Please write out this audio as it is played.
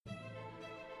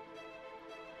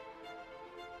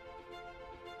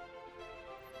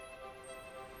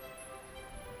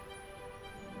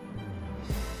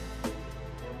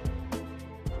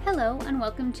Hello and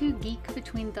welcome to Geek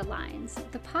Between the Lines,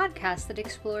 the podcast that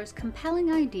explores compelling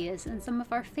ideas in some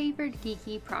of our favorite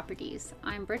geeky properties.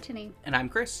 I'm Brittany. And I'm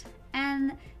Chris.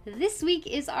 And this week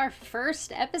is our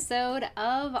first episode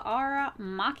of our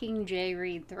Mockingjay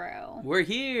read-through. We're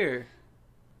here.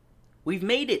 We've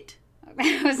made it.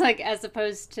 I was like, as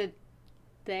opposed to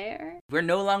there? We're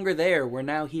no longer there. We're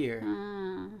now here.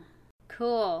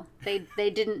 Cool. They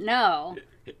didn't know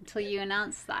until you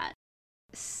announced that.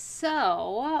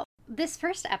 So, this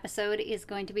first episode is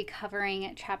going to be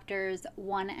covering chapters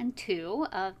 1 and 2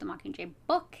 of the Mockingjay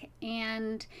book,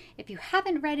 and if you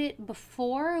haven't read it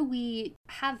before, we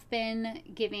have been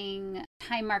giving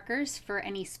time markers for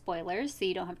any spoilers, so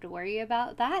you don't have to worry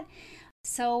about that.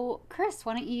 So, Chris,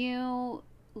 why don't you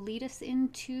lead us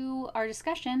into our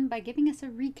discussion by giving us a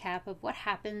recap of what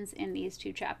happens in these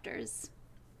two chapters.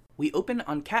 We open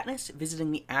on Katniss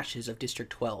visiting the ashes of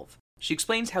District 12. She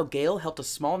explains how Gale helped a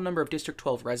small number of District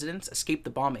 12 residents escape the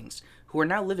bombings, who are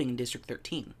now living in District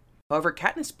 13. However,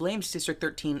 Katniss blames District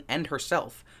 13 and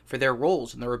herself for their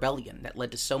roles in the rebellion that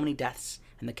led to so many deaths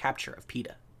and the capture of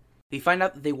Peeta. We find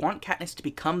out that they want Katniss to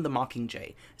become the Mockingjay,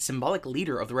 a symbolic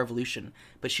leader of the revolution,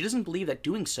 but she doesn't believe that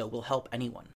doing so will help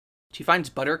anyone. She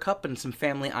finds Buttercup and some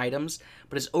family items,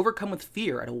 but is overcome with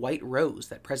fear at a white rose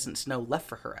that President Snow left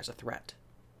for her as a threat.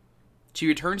 She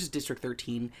returns to District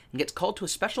 13 and gets called to a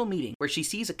special meeting where she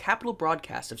sees a Capitol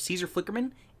broadcast of Caesar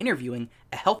Flickerman interviewing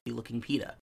a healthy-looking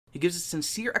Peeta, who gives a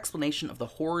sincere explanation of the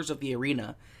horrors of the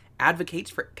arena,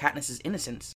 advocates for Katniss's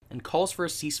innocence, and calls for a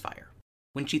ceasefire.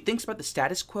 When she thinks about the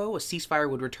status quo a ceasefire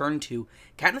would return to,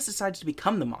 Katniss decides to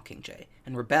become the Mockingjay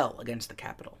and rebel against the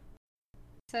Capitol.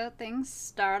 So things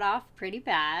start off pretty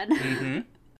bad.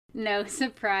 No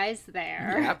surprise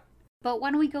there. Yep. But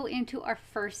when we go into our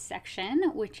first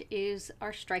section, which is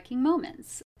our striking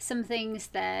moments, some things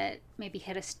that maybe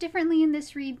hit us differently in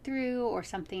this read-through or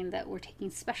something that we're taking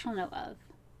special note of.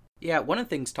 Yeah, one of the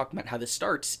things talking about how this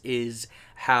starts is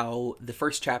how the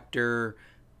first chapter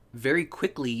very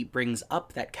quickly brings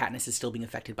up that Katniss is still being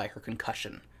affected by her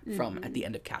concussion from at the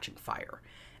end of Catching Fire.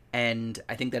 And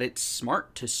I think that it's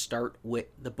smart to start with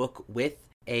the book with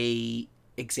a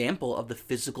example of the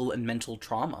physical and mental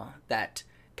trauma that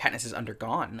Katniss has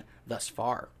undergone thus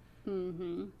far.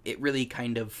 It really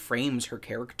kind of frames her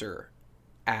character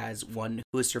as one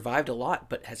who has survived a lot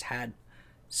but has had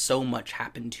so much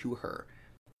happen to her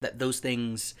that those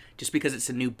things, just because it's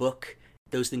a new book,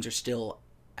 those things are still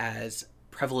as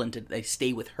prevalent and they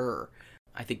stay with her.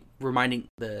 I think reminding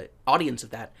the audience of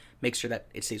that makes sure that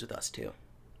it stays with us too.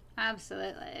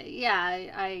 Absolutely. Yeah,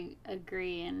 I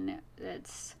agree, and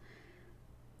it's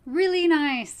really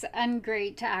nice and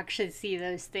great to actually see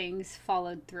those things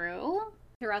followed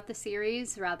throughout the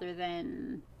series, rather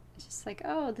than just like,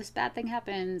 oh, this bad thing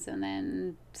happens and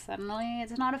then suddenly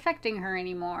it's not affecting her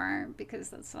anymore, because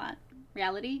that's not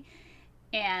reality.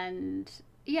 And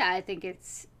yeah, I think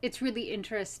it's really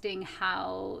interesting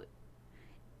how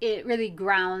it really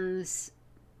grounds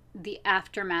the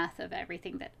aftermath of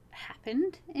everything that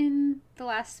happened in the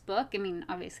last book. I mean,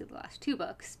 obviously the last two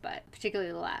books, but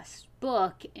particularly the last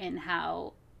book, in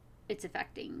how it's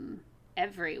affecting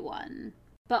everyone,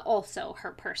 but also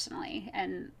her personally,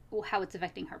 and how it's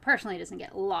affecting her personally doesn't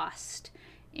get lost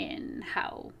in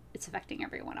how it's affecting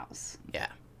everyone else. Yeah,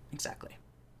 exactly.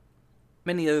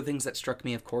 Many other things that struck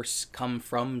me, of course, come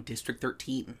from District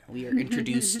 13. We are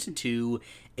introduced to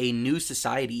a new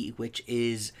society, which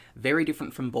is very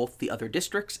different from both the other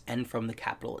districts and from the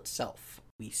capital itself.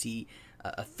 We see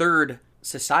a third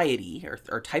society,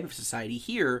 or type of society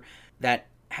here, that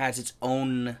has its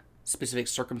own specific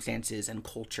circumstances and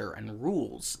culture and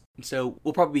rules. So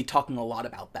we'll probably be talking a lot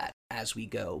about that as we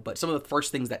go. But some of the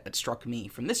first things that struck me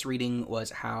from this reading was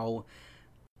how,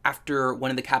 after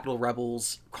one of the Capitol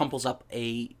rebels crumples up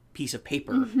a piece of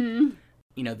paper,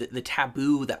 you know, the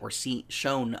taboo that we're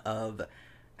shown of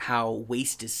how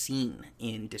waste is seen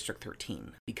in District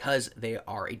 13. Because they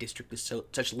are a district with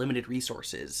such limited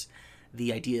resources,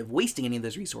 the idea of wasting any of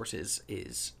those resources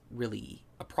is really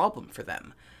a problem for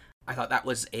them. I thought that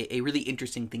was a really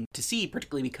interesting thing to see,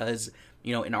 particularly because,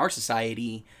 you know, in our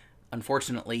society,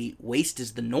 unfortunately, waste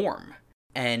is the norm,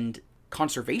 and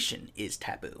conservation is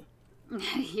taboo.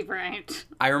 Right.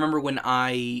 I remember when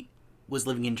I was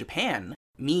living in Japan,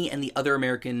 me and the other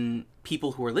American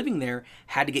people who were living there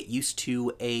had to get used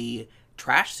to a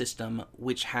trash system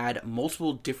which had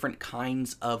multiple different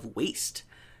kinds of waste.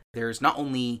 There's not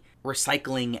only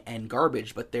recycling and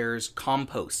garbage, but there's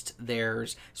compost,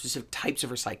 there's specific types of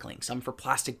recycling, some for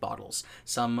plastic bottles,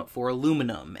 some for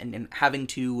aluminum, and having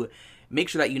to make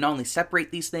sure that you not only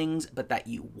separate these things, but that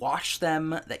you wash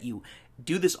them, that you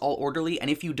do this all orderly, and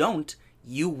if you don't,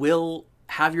 you will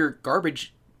have your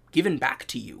garbage given back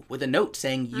to you with a note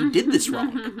saying you did this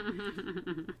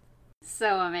wrong.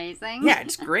 So amazing. Yeah,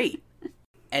 it's great.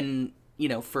 And, you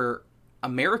know, for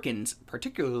Americans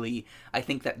particularly, I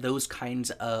think that those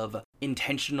kinds of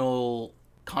intentional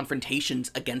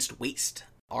confrontations against waste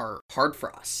are hard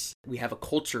for us. We have a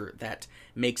culture that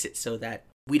makes it so that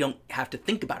we don't have to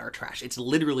think about our trash. It's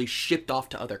literally shipped off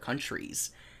to other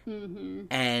countries. Mm-hmm.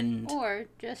 And or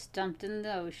just dumped in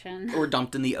the ocean. Or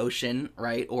dumped in the ocean,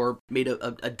 right? Or made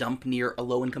a dump near a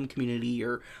low-income community,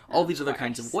 or all these other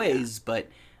kinds of ways. Yeah. But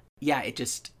yeah,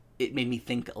 it made me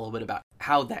think a little bit about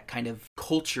how that kind of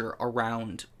culture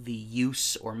around the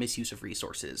use or misuse of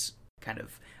resources kind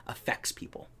of affects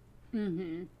people.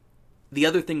 Mm-hmm. The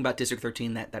other thing about District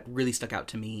 13 that really stuck out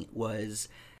to me was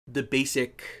the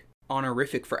basic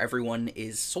honorific for everyone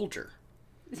is soldier.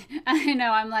 I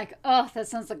know, I'm like, oh, that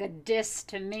sounds like a diss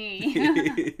to me.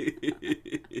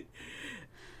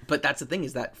 But that's the thing,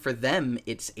 is that for them,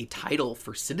 it's a title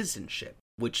for citizenship,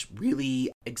 which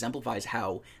really exemplifies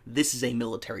how this is a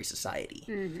military society.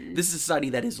 Mm-hmm. This is a society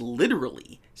that is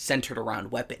literally centered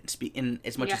around weapons, in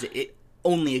as much as it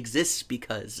only exists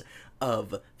because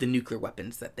of the nuclear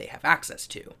weapons that they have access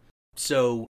to.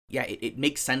 So, yeah, it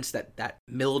makes sense that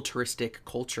militaristic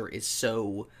culture is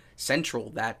so central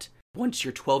that once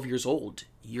you're 12 years old,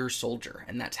 you're a soldier,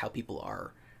 and that's how people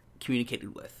are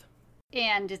communicated with.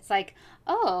 And it's like,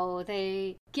 oh,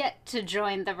 they get to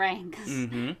join the ranks.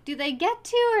 Mm-hmm. Do they get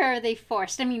to, or are they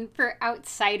forced? I mean, for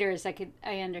outsiders,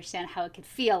 I understand how it could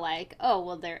feel like, oh,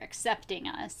 well, they're accepting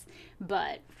us.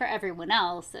 But for everyone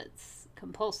else, it's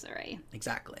compulsory.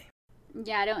 Exactly.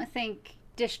 Yeah, I don't think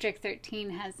District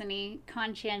 13 has any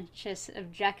conscientious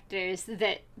objectors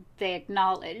that they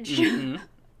acknowledge. Mm-hmm.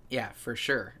 Yeah, for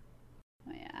sure.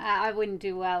 Yeah, I wouldn't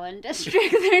do well in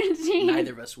District 13.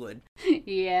 Neither of us would.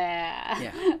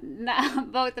 Yeah. No,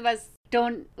 both of us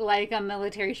don't like a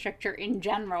military structure in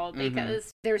general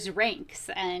because there's ranks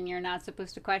and you're not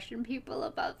supposed to question people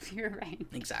above your rank.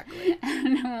 Exactly.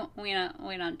 And we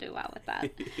don't do well with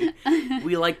that.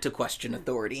 We like to question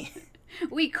authority.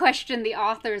 We question the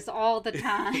authors all the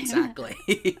time. Exactly.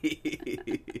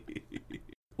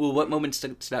 Well, what moment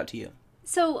stood out to you?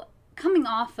 So, coming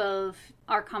off of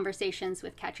our conversations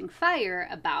with Catching Fire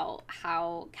about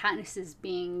how Katniss is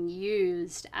being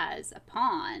used as a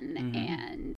pawn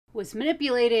and was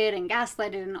manipulated and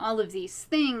gaslighted and all of these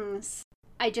things,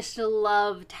 I just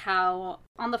loved how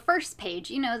on the first page,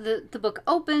 you know, the book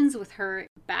opens with her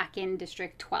back in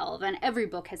District 12, and every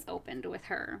book has opened with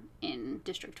her in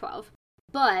District 12.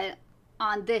 But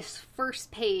on this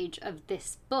first page of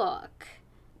this book,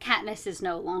 Katniss is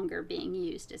no longer being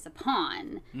used as a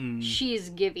pawn. She's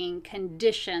giving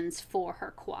conditions for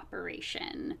her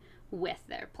cooperation with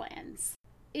their plans.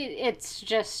 It's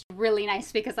just really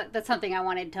nice because that's something I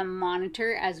wanted to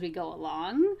monitor as we go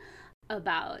along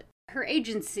about her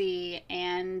agency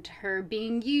and her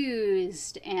being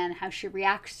used and how she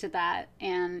reacts to that.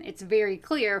 And it's very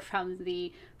clear from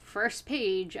the first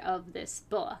page of this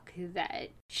book that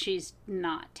she's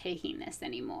not taking this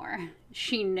anymore.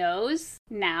 She knows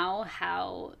now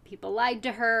how people lied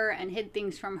to her and hid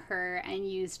things from her and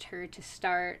used her to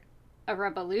start a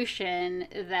revolution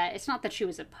that it's not that she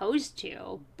was opposed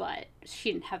to, but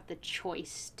she didn't have the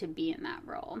choice to be in that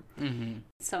role. Mm-hmm.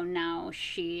 So now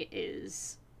she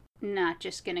is not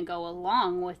just going to go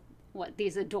along with what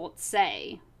these adults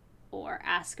say or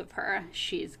ask of her.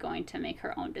 She's going to make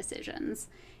her own decisions.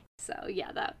 So,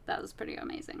 yeah, that was pretty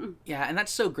amazing. Yeah, and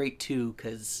that's so great, too,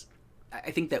 because I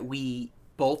think that we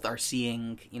both are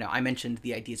seeing, you know, I mentioned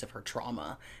the ideas of her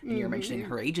trauma, and you're mentioning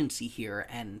her agency here,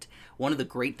 and one of the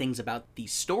great things about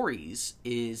these stories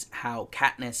is how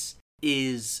Katniss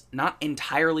is not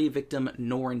entirely a victim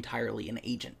nor entirely an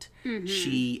agent.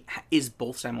 She is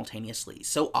both simultaneously.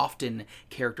 So often,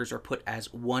 characters are put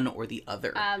as one or the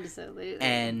other. Absolutely.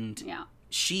 And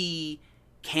she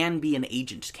can be an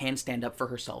agent, can stand up for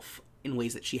herself in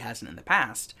ways that she hasn't in the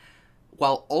past,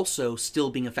 while also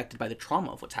still being affected by the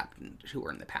trauma of what's happened to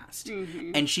her in the past.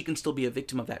 And she can still be a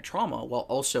victim of that trauma while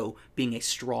also being a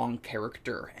strong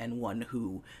character and one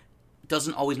who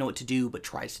doesn't always know what to do but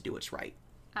tries to do what's right.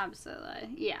 Absolutely.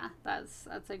 Yeah, that's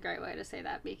a great way to say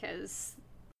that because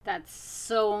that's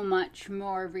so much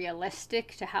more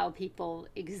realistic to how people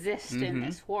exist in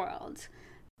this world.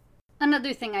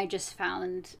 Another thing I just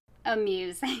found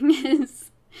amusing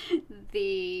is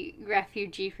the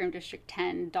refugee from District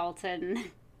 10,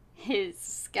 Dalton, his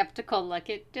skeptical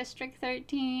look at District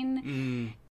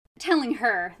 13, telling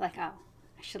her, like, oh,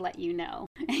 I should let you know,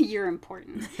 you're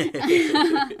important.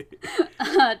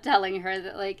 Telling her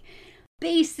that, like,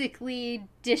 basically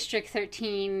District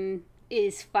 13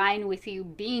 is fine with you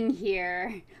being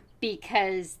here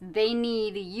because they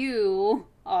need you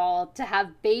all to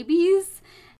have babies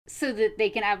so that they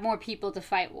can have more people to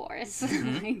fight wars.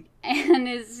 And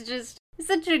it's just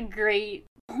such a great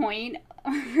point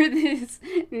for this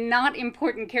not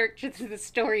important character to the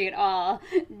story at all.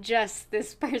 Just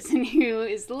this person who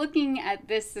is looking at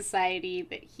this society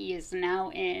that he is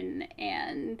now in,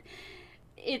 and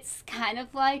it's kind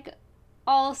of like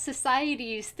all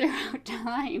societies throughout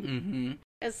time.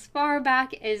 As far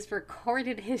back as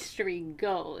recorded history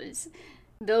goes,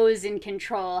 those in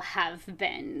control have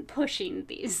been pushing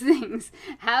these things.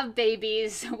 Have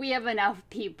babies, we have enough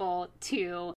people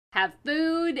to have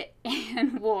food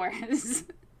and wars.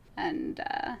 And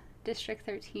District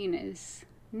 13 is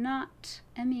not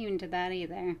immune to that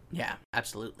either. Yeah,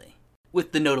 absolutely.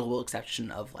 With the notable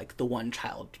exception of, like, the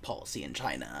one-child policy in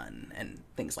China and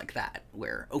things like that,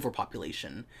 where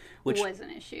overpopulation, which was an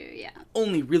issue, yeah.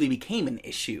 only really became an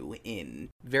issue in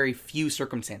very few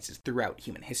circumstances throughout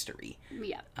human history.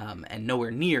 Yeah. And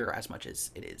nowhere near as much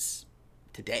as it is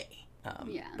today.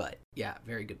 Yeah. But, yeah,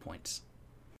 very good points.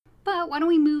 But why don't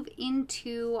we move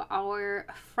into our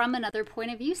From Another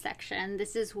Point of View section.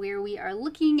 This is where we are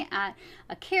looking at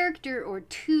a character or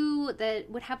two that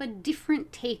would have a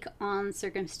different take on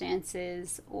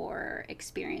circumstances or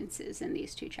experiences in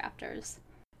these two chapters.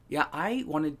 Yeah, I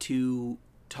wanted to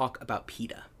talk about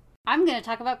Peeta. I'm going to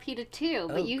talk about Peeta too,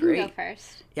 but you can go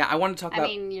first. Yeah, I want to talk about... I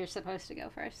mean, you're supposed to go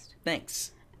first.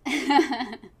 Thanks.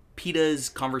 Peeta's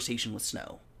conversation with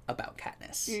Snow about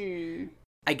Katniss.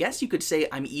 I guess you could say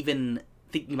I'm even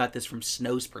thinking about this from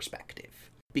Snow's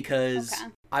perspective, because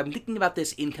I'm thinking about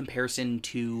this in comparison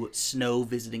to Snow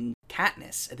visiting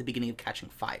Katniss at the beginning of Catching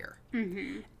Fire,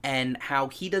 and how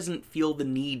he doesn't feel the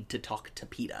need to talk to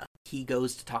Peeta. He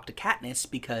goes to talk to Katniss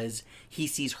because he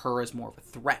sees her as more of a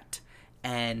threat,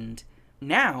 and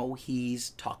now he's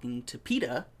talking to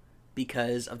Peeta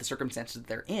because of the circumstances that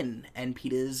they're in, and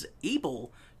Peeta's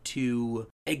able to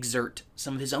exert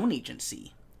some of his own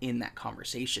agency in that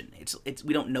conversation. It's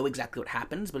we don't know exactly what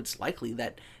happens, but it's likely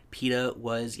that Peeta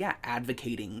was,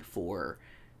 advocating for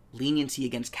leniency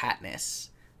against Katniss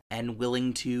and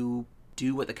willing to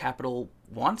do what the Capitol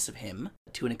wants of him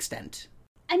to an extent.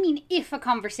 I mean, if a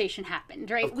conversation happened,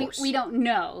 right? Of course. We don't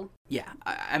know. Yeah,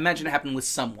 I imagine it happened with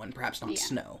someone, perhaps not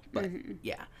Snow, but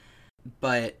yeah.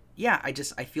 But yeah, I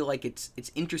feel like it's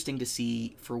interesting to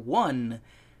see, for one,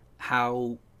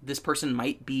 how this person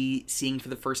might be seeing for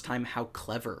the first time how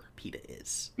clever Peeta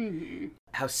is,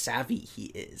 how savvy he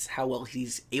is, how well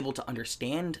he's able to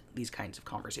understand these kinds of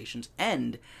conversations,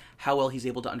 and how well he's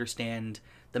able to understand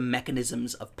the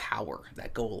mechanisms of power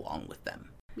that go along with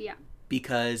them. Yeah.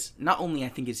 Because not only, I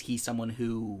think, is he someone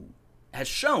who has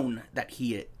shown that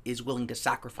he is willing to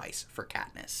sacrifice for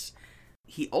Katniss,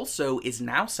 he also is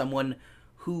now someone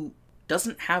who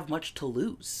doesn't have much to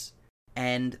lose.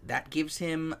 And that gives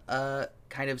him a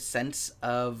kind of sense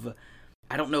of,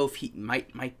 I don't know if he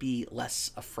might be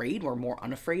less afraid or more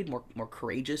unafraid, more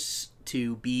courageous,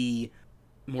 to be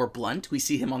more blunt. We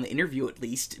see him on the interview, at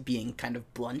least, being kind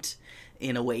of blunt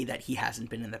in a way that he hasn't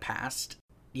been in the past.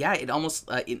 Yeah, it almost,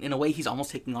 in a way, he's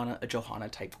almost taking on a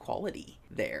Johanna-type quality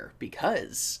there,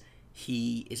 because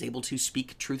he is able to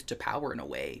speak truth to power in a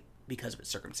way because of his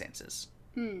circumstances.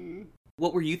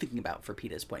 What were you thinking about for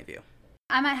Peeta's point of view?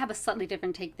 I might have a slightly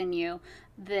different take than you.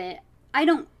 That I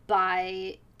don't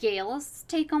buy Gale's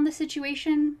take on the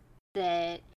situation,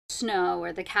 that Snow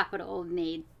or the Capitol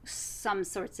made some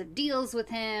sorts of deals with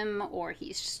him, or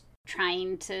he's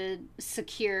trying to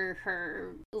secure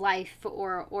her life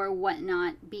or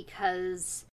whatnot,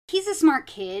 because he's a smart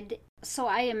kid. So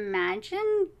I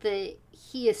imagine that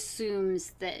he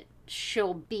assumes that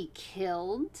she'll be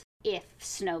killed if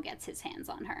Snow gets his hands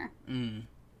on her.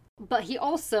 But he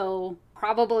also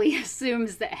probably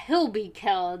assumes that he'll be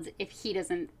killed if he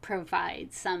doesn't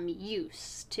provide some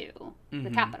use to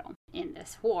the Capitol in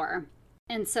this war.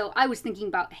 And so I was thinking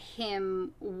about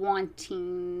him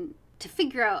wanting to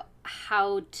figure out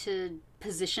how to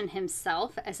position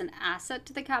himself as an asset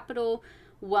to the Capitol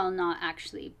while not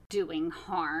actually doing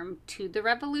harm to the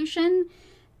revolution.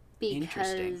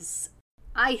 Because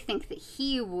I think that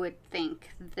he would think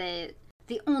that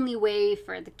the only way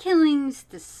for the killings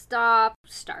to stop,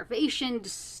 starvation to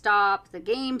stop, the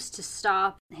games to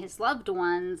stop, his loved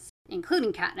ones,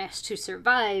 including Katniss, to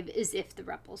survive is if the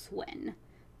rebels win.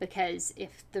 Because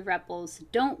if the rebels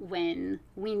don't win,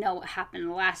 we know what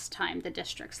happened last time the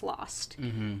districts lost.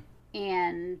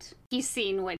 And he's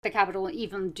seen what the Capitol will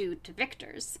even do to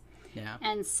victors. Yeah.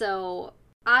 And so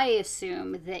I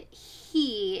assume that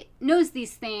he knows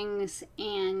these things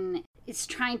and is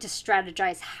trying to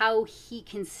strategize how he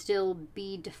can still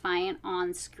be defiant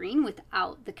on screen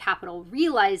without the Capitol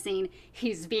realizing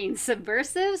he's being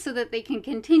subversive so that they can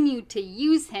continue to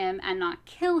use him and not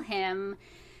kill him.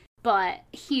 But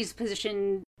he's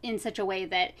positioned in such a way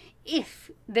that if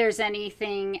there's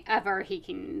anything ever he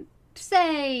can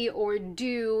say or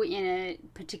do in a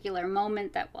particular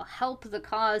moment that will help the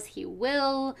cause, he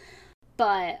will.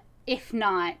 But if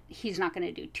not, he's not going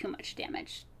to do too much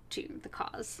damage to the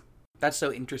cause. That's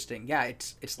so interesting. Yeah,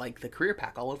 it's like the career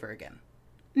pack all over again.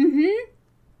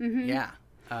 Yeah,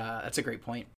 that's a great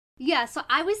point. Yeah, so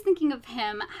I was thinking of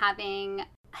him having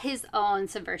his own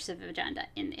subversive agenda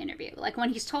in the interview. Like when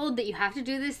he's told that you have to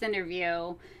do this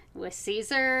interview with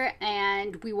Caesar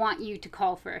and we want you to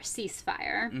call for a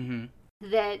ceasefire,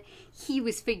 that he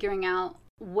was figuring out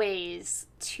ways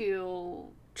to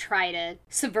try to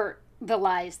subvert the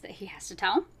lies that he has to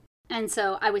tell. And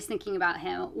so I was thinking about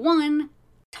him, one,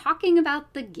 talking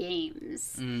about the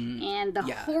games and the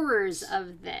horrors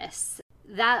of this.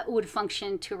 That would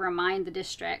function to remind the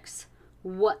districts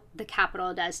what the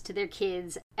Capitol does to their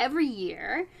kids every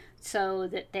year so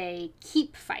that they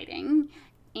keep fighting.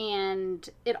 And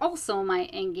it also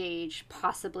might engage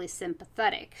possibly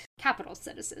sympathetic Capitol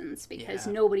citizens because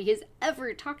nobody has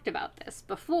ever talked about this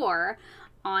before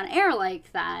on air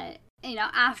like that. You know,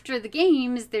 after the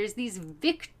games, there's these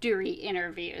victory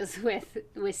interviews with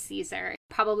Caesar,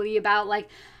 probably about like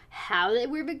how they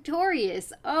were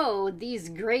victorious. Oh, these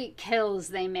great kills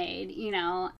they made, you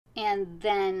know. And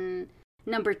then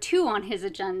number 2 on his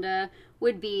agenda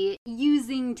would be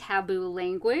using taboo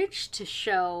language to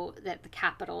show that the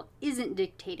Capitol isn't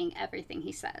dictating everything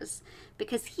he says.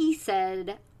 Because he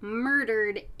said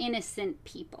murdered innocent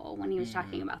people when he was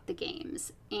talking about the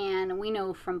games. And we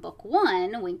know from book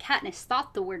 1, when Katniss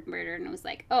thought the word murder and was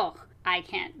like, oh, I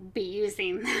can't be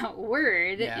using that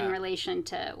word in relation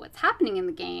to what's happening in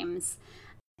the games,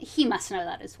 he must know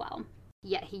that as well.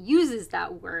 Yet he uses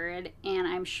that word, and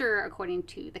I'm sure, according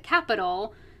to the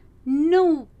Capitol,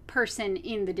 no person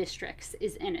in the districts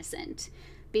is innocent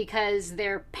because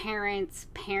their parents,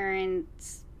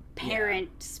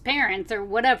 or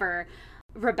whatever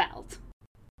rebelled.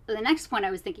 The next point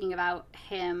I was thinking about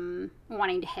him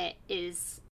wanting to hit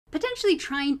is potentially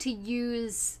trying to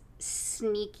use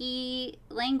sneaky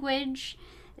language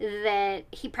that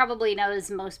he probably knows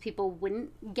most people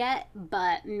wouldn't get,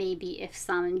 but maybe if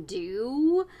some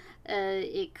do,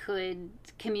 it could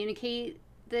communicate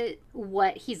that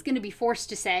what he's going to be forced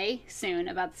to say soon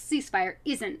about the ceasefire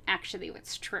isn't actually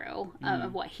what's true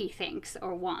of what he thinks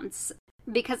or wants.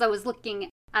 Because I was looking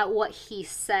at what he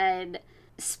said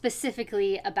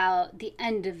specifically about the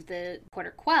end of the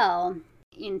Quarter Quell.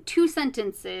 In 2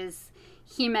 sentences,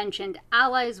 he mentioned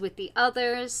allies with the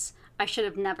others, I should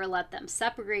have never let them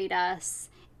separate us,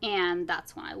 and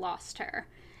that's when I lost her.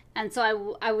 And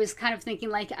so I was kind of thinking,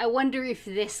 like, I wonder if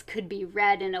this could be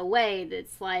read in a way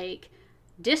that's like,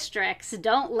 districts,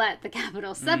 don't let the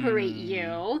Capitol separate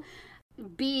you.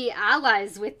 Be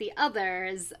allies with the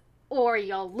others, or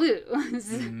you'll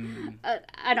lose.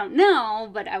 I don't know,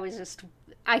 but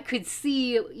I could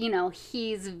see, you know,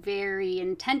 he's very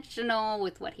intentional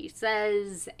with what he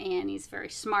says, and he's very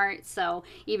smart, so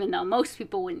even though most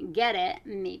people wouldn't get it,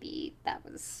 maybe that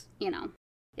was, you know,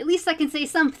 at least I can say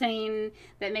something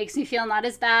that makes me feel not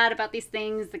as bad about these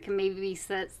things, that can maybe be,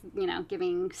 you know,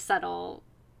 giving subtle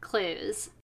clues.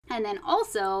 And then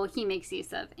also, he makes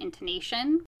use of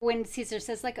intonation. When Caesar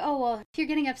says, like, oh, well, if you're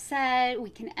getting upset, we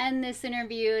can end this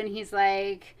interview. And he's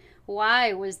like,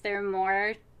 why? Was there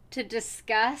more to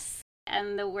discuss?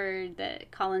 And the word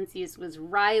that Collins used was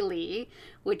wryly,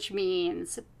 which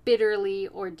means bitterly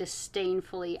or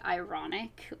disdainfully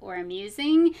ironic or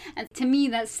amusing. And to me,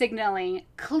 that's signaling,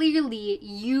 clearly,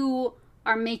 you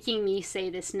are making me say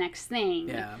this next thing.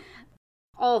 Yeah.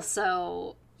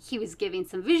 Also, he was giving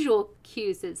some visual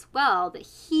cues as well that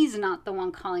he's not the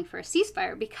one calling for a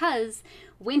ceasefire, because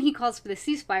when he calls for the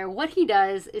ceasefire, what he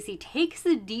does is he takes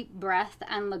a deep breath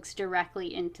and looks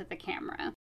directly into the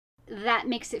camera. That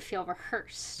makes it feel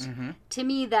rehearsed. To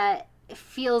me, that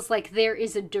feels like there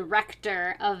is a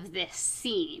director of this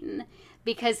scene,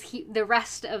 because the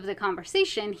rest of the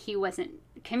conversation, he wasn't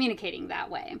communicating that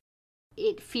way.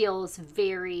 It feels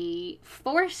very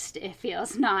forced. It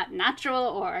feels not natural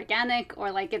or organic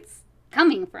or like it's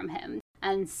coming from him.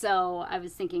 And so I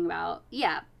was thinking about,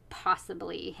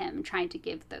 possibly him trying to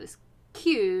give those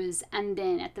cues. And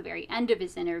then at the very end of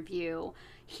his interview,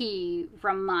 he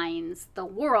reminds the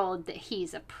world that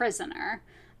he's a prisoner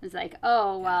It's like,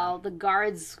 oh, well, the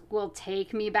guards will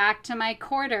take me back to my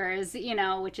quarters,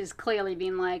 which is clearly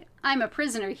being like, I'm a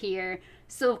prisoner here,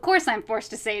 so of course I'm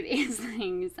forced to say these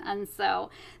things. And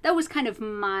so that was kind of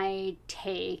my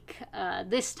take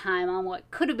this time on what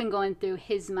could have been going through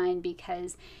his mind,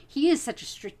 because he is such a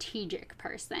strategic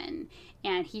person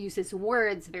and he uses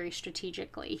words very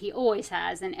strategically. He always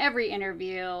has in every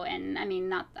interview, and I mean,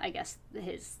 not, I guess,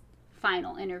 his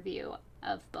final interview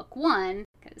of book 1,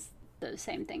 because those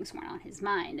same things weren't on his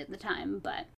mind at the time,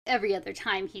 but every other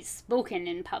time he's spoken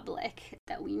in public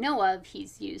that we know of,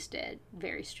 he's used it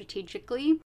very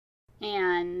strategically.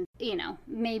 And,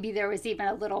 maybe there was even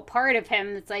a little part of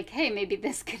him that's like, hey, maybe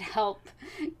this could help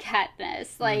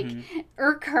Katniss,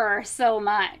 irk her so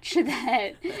much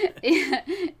that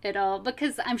it'll,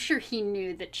 because I'm sure he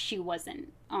knew that she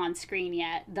wasn't on screen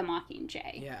yet, the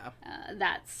Mockingjay. Yeah.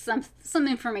 That's some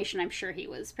information I'm sure he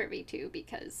was privy to,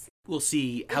 because we'll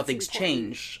see how things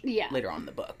change Yeah. later on in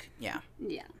the book. Yeah.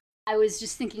 Yeah. I was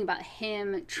just thinking about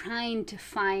him trying to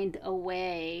find a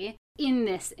way in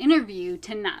this interview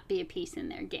to not be a piece in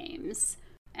their games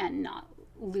and not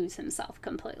lose himself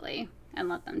completely and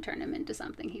let them turn him into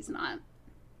something he's not.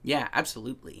 Yeah,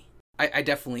 absolutely. I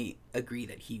definitely agree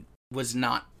that he was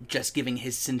not just giving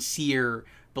his sincere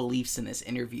beliefs in this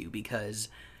interview, because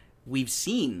we've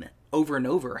seen over and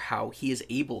over how he is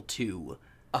able to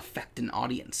affect an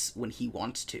audience when he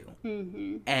wants to.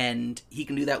 Mm-hmm. And he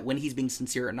can do that when he's being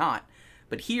sincere or not.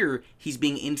 But here, he's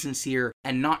being insincere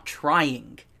and not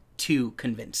trying to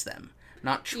convince them.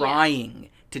 Not trying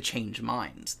to change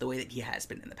minds the way that he has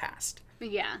been in the past.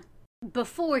 Yeah.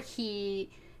 Before he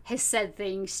has said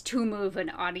things to move an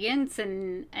audience,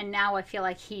 and now I feel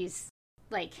like he's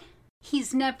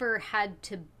never had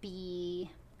to be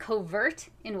covert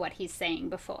in what he's saying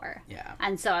before. Yeah.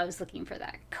 And so I was looking for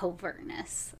that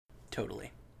covertness.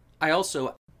 Totally. I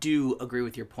also do agree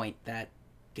with your point that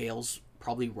Gale's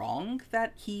probably wrong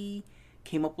that he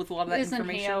came up with a lot of that Isn't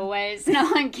information. He always?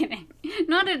 No, I'm kidding.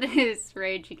 Not at his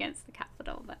rage against the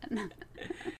Capitol, but...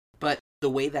 But the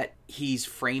way that he's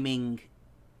framing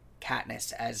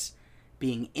Katniss as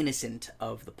being innocent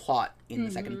of the plot in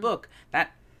the second book,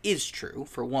 that is true,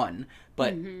 for one.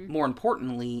 But more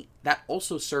importantly, that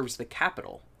also serves the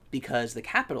Capitol, because the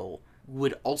Capitol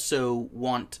would also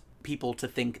want people to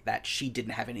think that she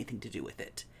didn't have anything to do with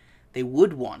it. They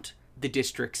would want the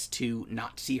districts to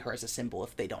not see her as a symbol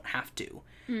if they don't have to.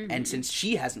 And since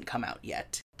she hasn't come out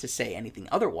yet to say anything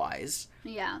otherwise,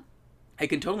 yeah, I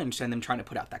can totally understand them trying to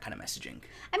put out that kind of messaging.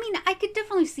 I mean, I could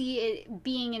definitely see it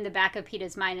being in the back of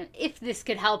Peeta's mind. If this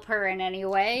could help her in any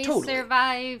way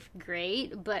survive,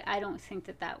 great. But I don't think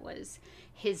that was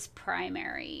his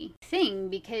primary thing,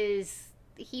 because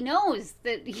he knows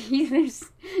that there's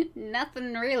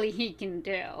nothing really he can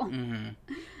do.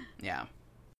 Yeah.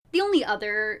 The only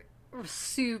other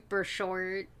super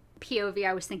short POV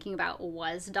I was thinking about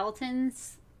was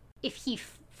Dalton's. If he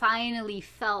finally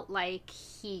felt like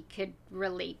he could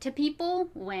relate to people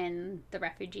when the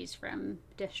refugees from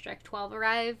District 12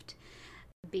 arrived,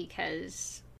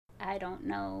 because I don't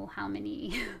know how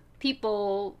many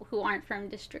people who aren't from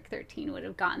District 13 would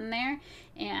have gotten there,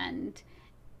 and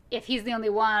if he's the only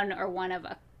one or one of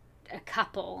a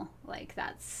couple,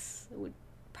 would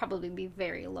probably be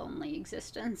very lonely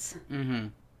existence.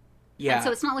 Yeah. And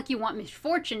so it's not like you want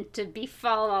misfortune to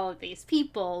befall all of these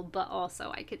people, but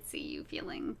also I could see you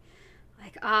feeling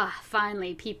like,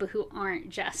 finally, people who aren't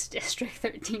just District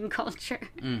 13 culture.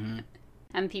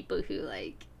 And people who,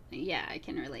 I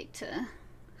can relate to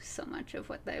so much of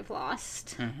what they've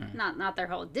lost. Not their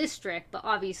whole district, but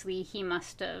obviously he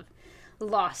must have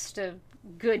lost a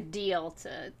good deal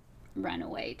to run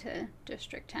away to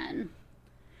District 10.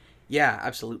 Yeah,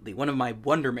 absolutely. One of my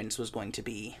wonderments was going to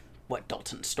be what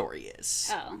Dalton's story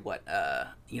is. What,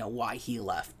 why he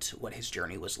left, what his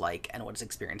journey was like, and what his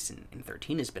experience in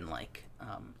 13 has been like.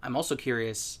 I'm also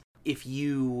curious if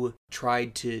you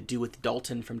tried to do with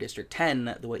Dalton from District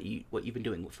 10 what you've been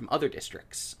doing from other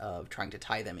districts, of trying to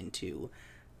tie them into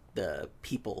the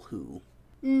people who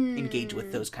engage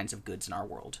with those kinds of goods in our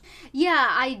world. Yeah,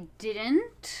 I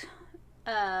didn't.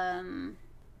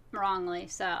 Wrongly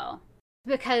so.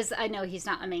 Because I know he's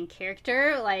not a main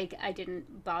character, I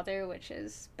didn't bother, which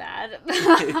is bad.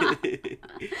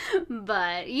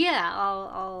 But yeah,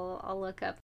 I'll look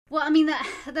up. Well, I mean,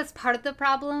 that's part of the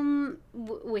problem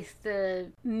with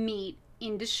the meat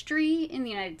industry in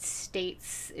the United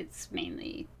States. It's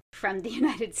mainly from the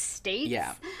United States.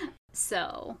 Yeah.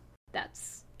 So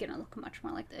that's gonna look much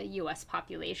more like the U.S.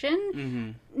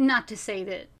 population. Not to say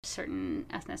that certain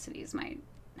ethnicities might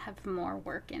have more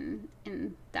work in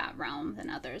that realm than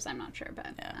others. I'm not sure, but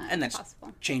and that's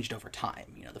possible. Changed over time.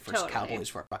 The first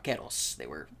cowboys were vaqueros. They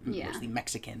were mostly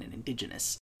Mexican and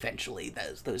indigenous. Eventually,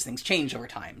 those things change over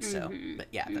time. So, but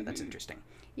yeah, that's interesting.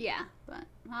 Yeah, but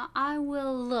I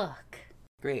will look.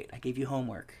 Great, I gave you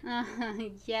homework.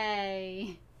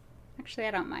 Yay. Actually,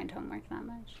 I don't mind homework that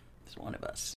much. There's one of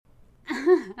us.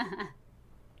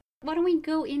 Why don't we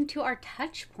go into our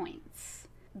touch points?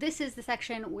 This is the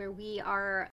section where we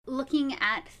are looking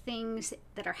at things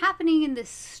that are happening in this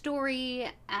story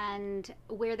and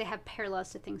where they have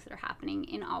parallels to things that are happening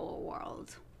in our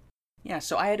world. Yeah,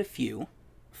 so I had a few.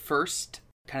 First,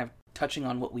 kind of touching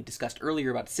on what we discussed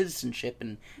earlier about citizenship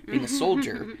and being a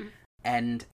soldier.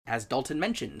 And as Dalton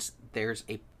mentions, there's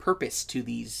a purpose to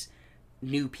these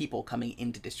new people coming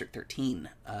into District 13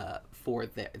 for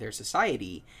their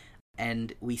society.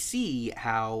 And we see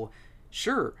how,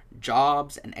 sure,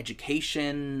 jobs and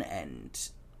education and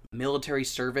military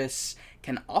service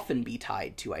can often be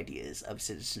tied to ideas of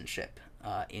citizenship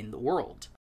in the world.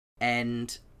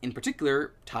 And in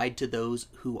particular, tied to those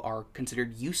who are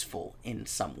considered useful in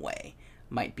some way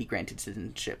might be granted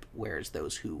citizenship, whereas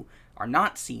those who are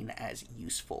not seen as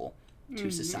useful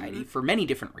to society for many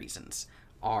different reasons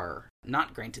are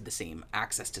not granted the same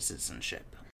access to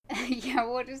citizenship. Yeah,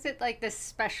 what is it, like the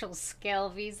special skill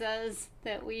visas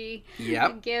that we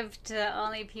give to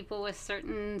only people with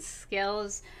certain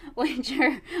skills, which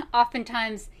are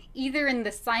oftentimes either in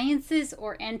the sciences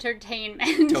or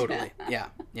entertainment. Totally, yeah.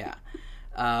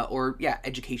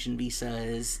 Education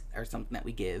visas are something that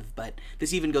we give, but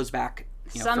this even goes back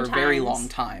for a very long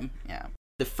time. Yeah.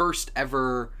 The first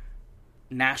ever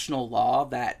national law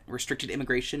that restricted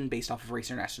immigration based off of race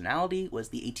or nationality was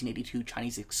the 1882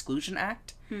 Chinese Exclusion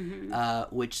Act,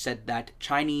 which said that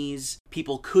Chinese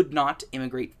people could not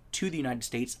immigrate to the United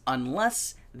States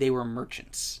unless they were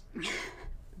merchants.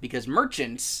 Because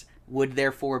merchants would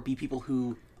therefore be people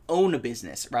who own a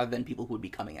business rather than people who would be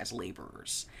coming as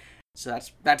laborers. So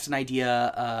that's an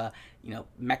idea.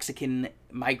 Mexican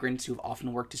migrants who have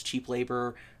often worked as cheap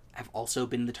labor have also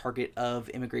been the target of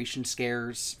immigration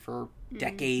scares for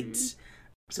decades.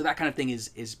 So that kind of thing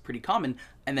is pretty common.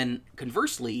 And then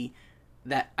conversely,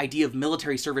 that idea of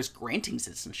military service granting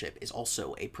citizenship is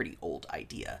also a pretty old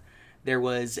idea. There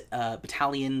was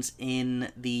battalions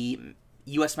in the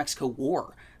U.S.-Mexico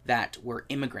War that were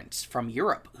immigrants from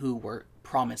Europe who were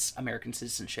promised American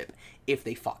citizenship if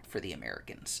they fought for the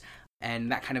Americans.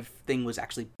 And that kind of thing was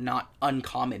actually not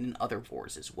uncommon in other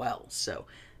wars as well. So,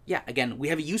 yeah, again, we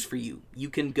have a use for you. You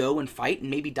can go and fight and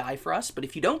maybe die for us, but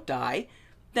if you don't die,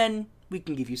 then we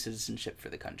can give you citizenship for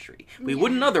the country. We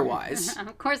wouldn't otherwise.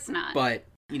 Of course not. But,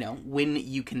 when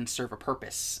you can serve a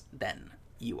purpose, then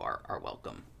you are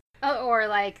welcome. Or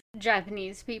like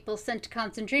Japanese people sent to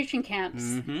concentration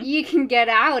camps. You can get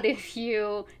out if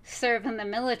you serve in the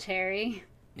military.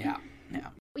 Yeah.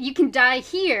 You can die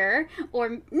here,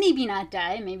 or maybe not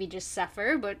die, maybe just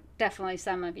suffer, but definitely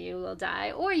some of you will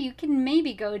die. Or you can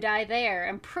maybe go die there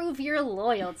and prove your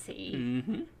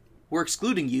loyalty. We're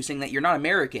excluding you, saying that you're not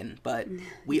American, but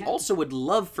we also would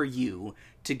love for you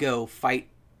to go fight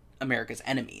America's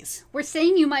enemies. We're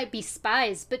saying you might be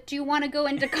spies, but do you want to go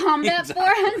into combat for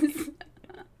us?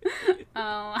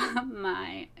 Oh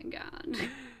my god.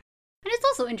 And it's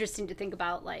also interesting to think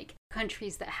about, like,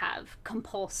 countries that have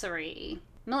compulsory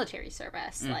military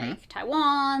service, like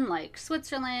Taiwan, like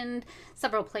Switzerland,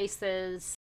 several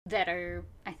places that are,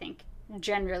 I think,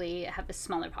 generally have a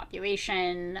smaller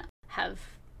population, have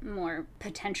more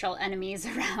potential enemies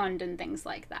around and things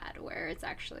like that, where it's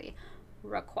actually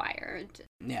required.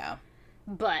 Yeah.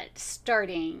 But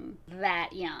starting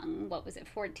that young, what was it,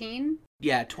 14?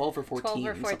 Yeah, 12 or 14. 12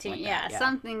 or 14, like yeah, that,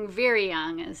 something very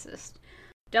young is just,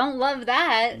 don't love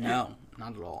that. No,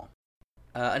 not at all.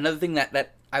 Another thing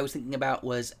that I was thinking about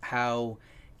was how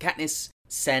Katniss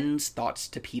sends thoughts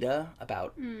to Peeta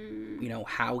about,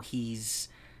 how he's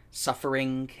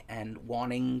suffering and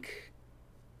wanting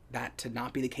that to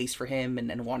not be the case for him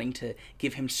and wanting to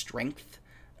give him strength,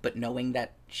 but knowing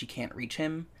that she can't reach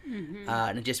him.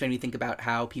 And it just made me think about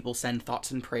how people send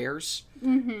thoughts and prayers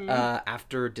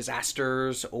after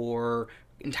disasters or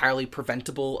entirely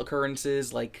preventable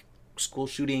occurrences like school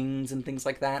shootings and things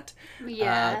like that.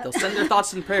 Yeah. They'll send their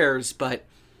thoughts and prayers, but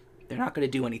they're not going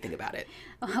to do anything about it.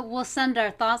 We'll send our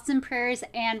thoughts and prayers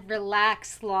and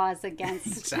relax laws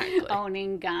against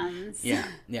owning guns.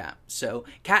 Yeah. So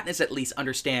Katniss at least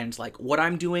understands, like, what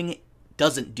I'm doing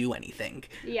doesn't do anything.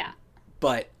 Yeah.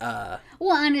 But,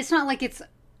 well, and it's not like it's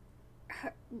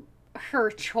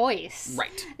her choice.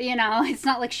 Right. It's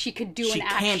not like she could do an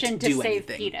action to save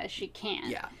anything. Peeta. She can't.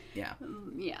 Yeah.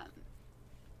 Yeah.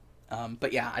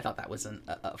 But yeah, I thought that was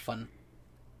a fun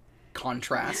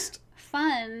contrast.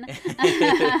 Fun.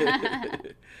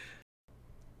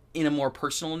 In a more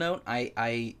personal note,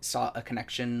 I saw a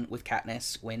connection with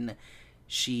Katniss when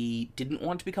she didn't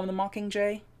want to become the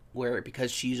Mockingjay, where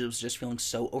because she was just feeling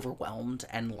so overwhelmed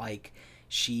and like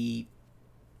she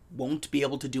won't be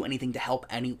able to do anything to help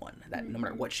anyone, that no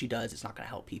matter what she does, it's not going to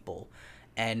help people.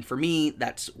 And for me,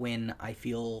 that's when I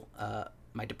feel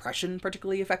my depression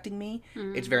particularly affecting me.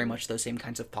 It's very much those same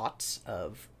kinds of thoughts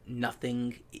of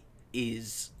nothing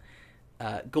is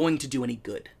going to do any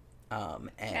good. And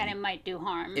it might do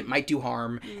harm. It might do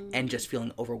harm, and just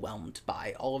feeling overwhelmed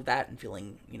by all of that and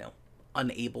feeling,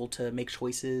 unable to make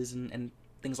choices and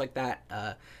things like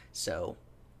that. So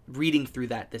reading through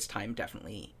that this time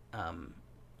definitely,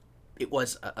 it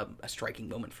was a striking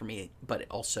moment for me, but it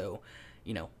also,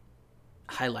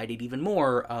 highlighted even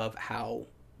more of how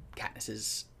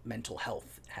Katniss's mental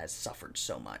health has suffered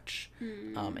so much,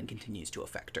 and continues to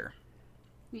affect her.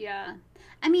 Yeah.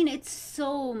 I mean, it's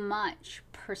so much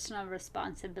personal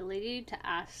responsibility to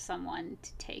ask someone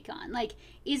to take on. Like,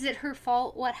 is it her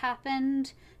fault what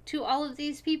happened to all of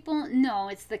these people? No,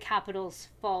 it's the Capitol's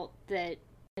fault that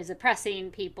is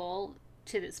oppressing people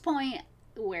to this point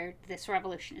where this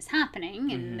revolution is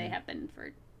happening, and they have been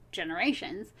for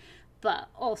generations. But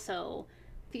also,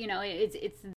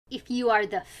 it's if you are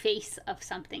the face of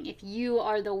something, if you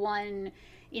are the one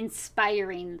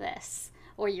inspiring this,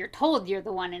 or you're told you're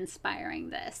the one inspiring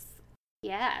this,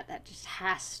 yeah, that just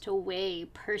has to weigh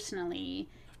personally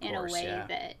in a way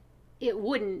that it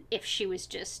wouldn't if she was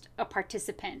just a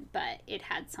participant, but it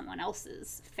had someone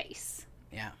else's face.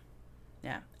 Yeah.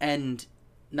 Yeah. And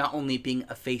not only being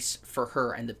a face for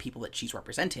her and the people that she's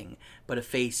representing, but a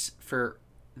face for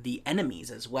the enemies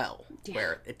as well,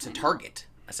 where it's a target,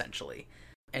 essentially.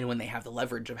 And when they have the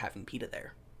leverage of having Peeta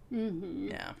there.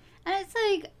 Yeah. And it's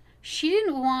like, she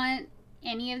didn't want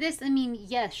any of this. I mean,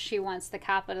 yes, she wants the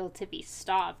Capitol to be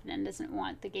stopped and doesn't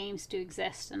want the games to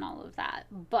exist and all of that.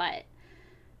 But,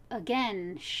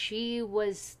 again, she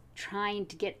was trying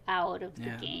to get out of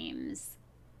the games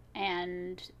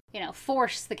and,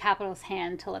 force the Capitol's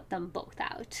hand to let them both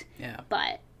out. Yeah.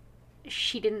 But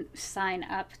she didn't sign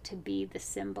up to be the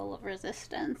symbol of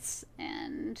resistance,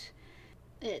 and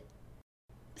it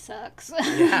sucks.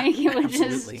 Yeah, it would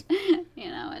absolutely. Just,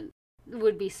 it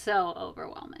would be so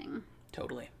overwhelming.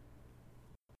 Totally.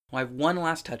 Well, I have one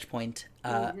last touch point,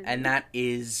 and that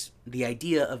is the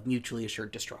idea of mutually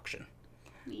assured destruction.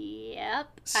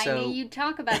 Yep. I knew you'd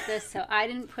talk about this, so I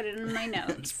didn't put it in my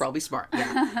notes. It's probably smart,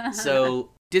 yeah. So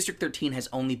District 13 has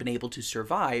only been able to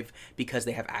survive because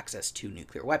they have access to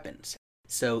nuclear weapons.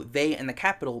 So they and the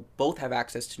Capitol both have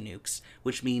access to nukes,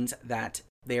 which means that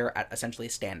they're at essentially a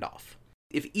standoff.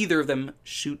 If either of them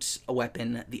shoots a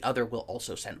weapon, the other will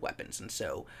also send weapons, and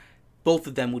so both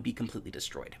of them would be completely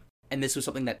destroyed. And this was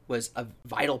something that was a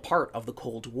vital part of the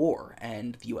Cold War,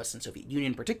 and the US and Soviet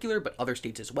Union in particular, but other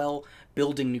states as well,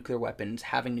 building nuclear weapons,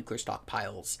 having nuclear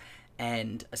stockpiles,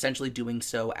 and essentially doing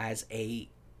so as a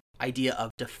idea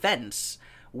of defense,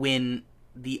 when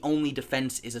the only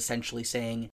defense is essentially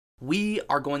saying, we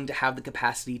are going to have the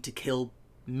capacity to kill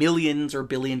millions or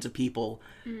billions of people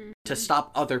to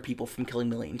stop other people from killing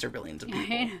millions or billions of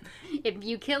people. If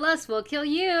you kill us, we'll kill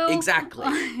you.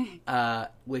 Exactly.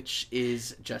 Which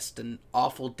is just an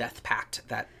awful death pact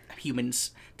that humans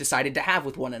decided to have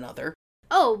with one another.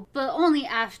 Oh, but only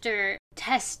after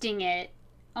testing it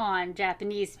on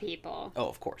Japanese people. Oh,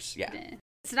 of course, yeah.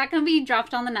 It's not going to be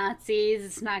dropped on the Nazis.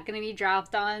 It's not going to be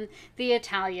dropped on the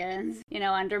Italians,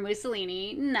 under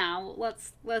Mussolini. No,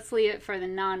 let's leave it for the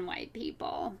non-white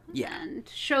people. Yeah. And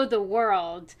show the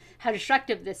world how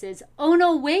destructive this is. Oh,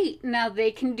 no, wait. Now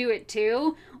they can do it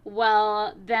too?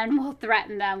 Well, then we'll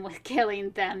threaten them with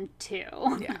killing them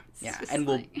too. Yeah. And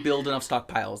we'll build enough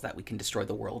stockpiles that we can destroy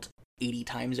the world 80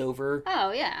 times over.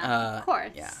 Oh, yeah. Of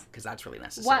course. Yeah, because that's really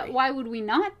necessary. Why would we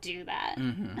not do that?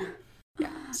 Mm-hmm.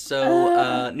 Yeah.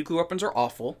 So, nuclear weapons are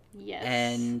awful. Yes.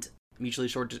 And mutually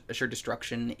assured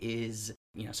destruction is,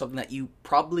 something that you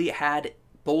probably had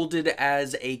bolded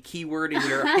as a keyword in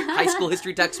your high school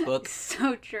history textbook.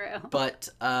 So true. But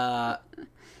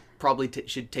probably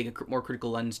should take a more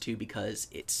critical lens too, because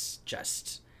it's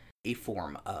just a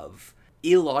form of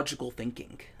illogical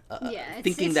thinking.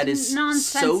 Thinking that is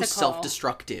so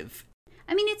self-destructive.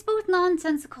 I mean, it's both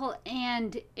nonsensical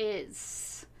and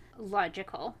it's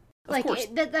logical.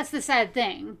 That's the sad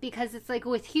thing, because it's like,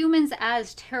 with humans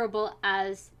as terrible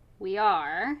as we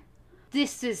are,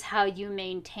 this is how you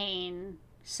maintain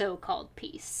so-called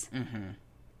peace. Mm-hmm.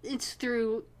 It's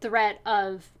through threat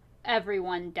of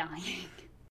everyone dying.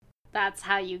 That's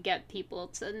how you get people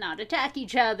to not attack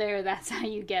each other. That's how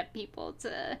you get people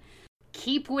to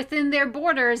keep within their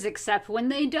borders, except when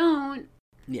they don't.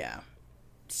 Yeah.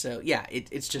 So, yeah,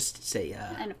 it's just, say...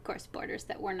 And, of course, borders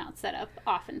that were not set up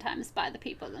oftentimes by the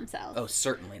people themselves. Oh,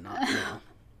 certainly not, no.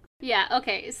 Yeah,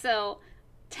 okay, so,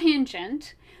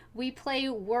 tangent. We play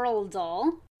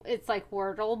Worldle. It's like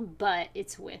Wordle, but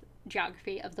it's with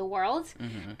geography of the world.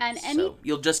 Mm-hmm. And So,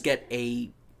 you'll just get a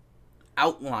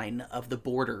outline of the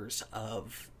borders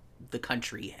of the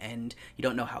country, and you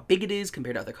don't know how big it is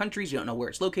compared to other countries, you don't know where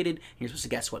it's located, and you're supposed to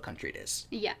guess what country it is.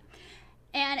 Yeah.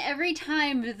 And every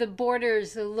time the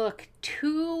borders look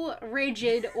too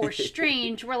rigid or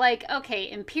strange, we're like,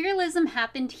 okay, imperialism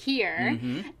happened here,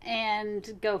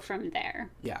 and go from there.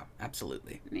 Yeah,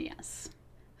 absolutely. Yes.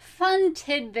 Fun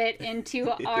tidbit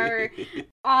into our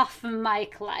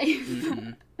off-mic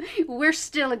life. We're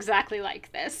still exactly like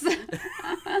this.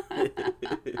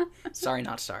 Sorry,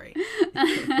 not sorry.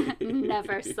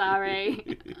 Never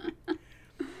sorry.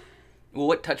 Well,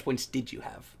 what touch points did you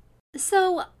have?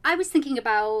 So, I was thinking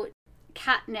about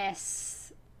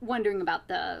Katniss wondering about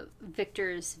the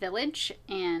Victor's village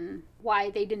and why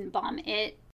they didn't bomb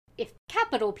it. If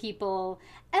capital people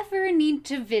ever need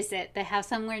to visit, they have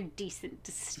somewhere decent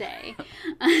to stay.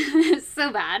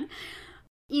 So bad.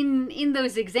 In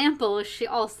those examples, she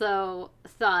also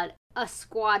thought a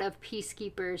squad of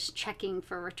peacekeepers checking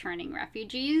for returning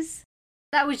refugees.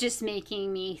 That was just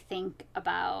making me think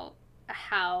about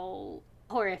how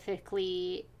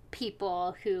horrifically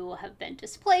people who have been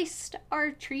displaced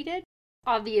are treated.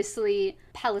 Obviously,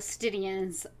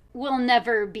 Palestinians will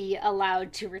never be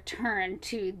allowed to return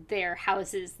to their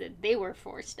houses that they were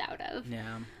forced out of.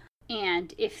 Yeah.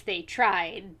 And if they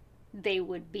tried, they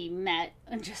would be met,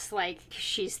 just like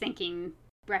she's thinking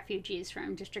refugees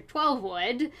from District 12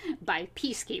 would, by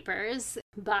peacekeepers,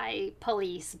 by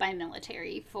police, by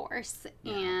military force.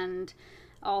 Yeah. And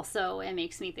also it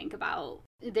makes me think about,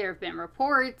 there have been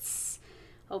reports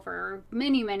over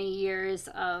many, many years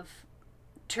of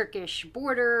Turkish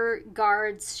border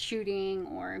guards shooting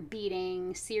or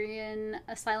beating Syrian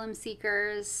asylum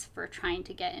seekers for trying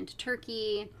to get into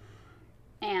Turkey.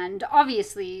 And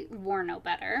obviously, we're no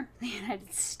better. The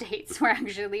United States were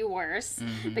actually worse,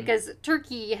 because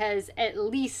Turkey has at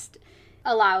least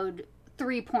allowed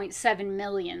 3.7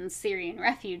 million Syrian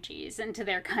refugees into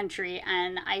their country,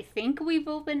 and I think we've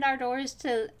opened our doors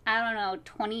to,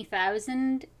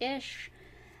 20,000-ish.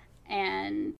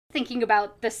 And thinking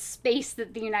about the space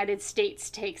that the United States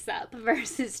takes up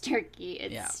versus Turkey,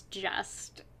 it's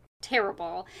just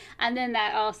terrible. And then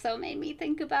that also made me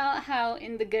think about how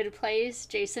in The Good Place,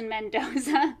 Jason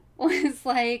Mendoza was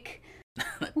like,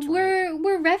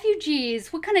 we're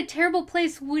refugees. What kind of terrible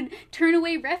place would turn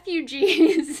away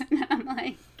refugees? And I'm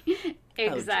like,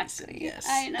 exactly. Jason, yes.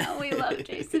 I know, we love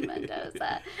Jason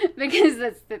Mendoza. Because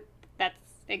that's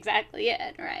exactly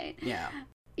it, right? Yeah.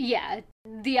 Yeah,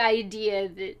 the idea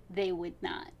that they would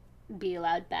not be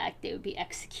allowed back, they would be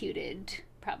executed,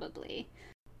 probably.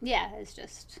 Yeah, it's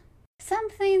just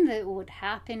something that would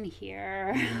happen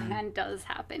here and does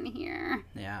happen here.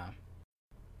 Yeah.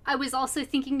 I was also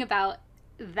thinking about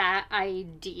that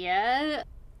idea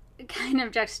kind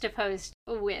of juxtaposed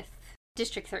with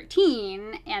District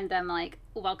 13 and them, like,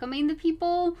 welcoming the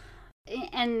people,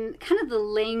 and kind of the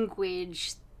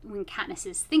language when Katniss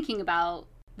is thinking about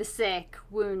the sick,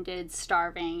 wounded,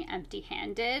 starving,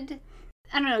 empty-handed.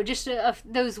 I don't know, just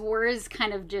those words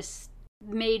kind of just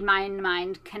made my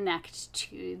mind connect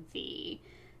to the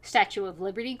Statue of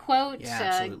Liberty quote.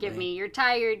 Yeah, Give me you're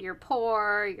tired, you're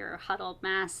poor, you're huddled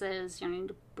masses, you need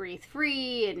to breathe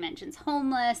free. It mentions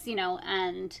homeless,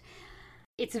 and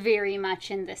it's very much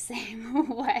in the same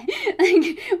way.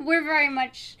 Like, we're very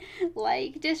much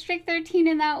like District 13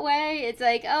 in that way. It's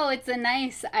like, oh, it's a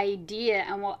nice idea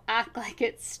and we'll act like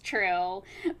it's true.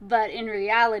 But in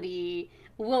reality,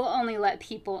 we'll only let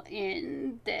people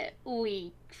in that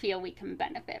we feel we can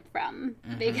benefit from.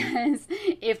 Because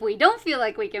if we don't feel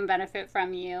like we can benefit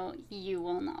from you, you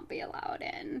will not be allowed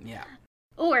in. Yeah.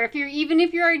 Or even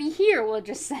if you're already here, we'll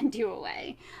just send you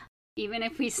away. Even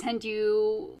if we send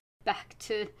you back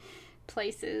to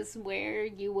places where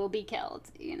you will be killed,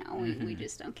 we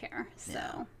just don't care.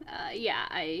 So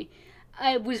I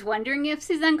was wondering if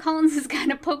Suzanne Collins is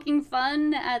kind of poking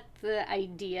fun at the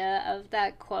idea of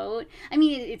that quote. I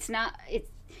mean,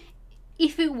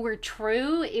 if it were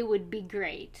true, it would be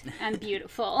great and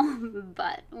beautiful,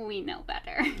 but we know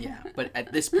better. Yeah, but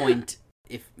at this point,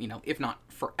 if not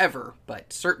forever,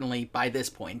 but certainly by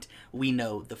this point, we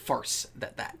know the farce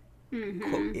that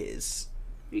quote is.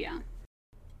 Yeah.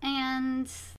 And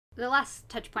the last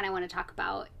touch point I want to talk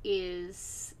about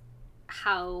is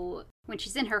how when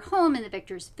she's in her home in the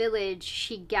victor's village,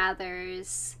 she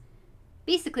gathers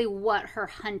basically what her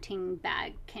hunting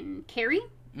bag can carry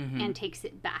and takes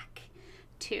it back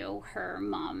to her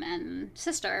mom and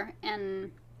sister.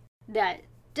 And that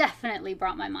definitely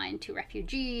brought my mind to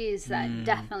refugees. That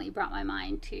definitely brought my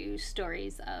mind to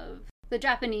stories of the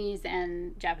Japanese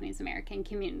and Japanese American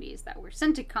communities that were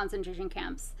sent to concentration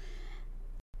camps.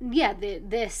 Yeah,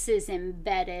 this is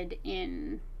embedded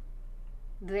in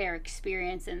their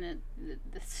experience and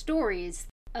the stories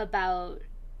about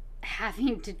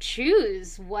having to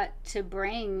choose what to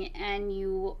bring, and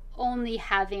you only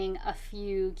having a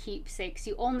few keepsakes,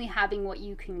 you only having what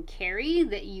you can carry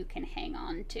that you can hang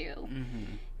on to.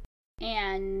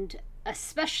 And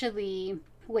especially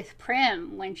with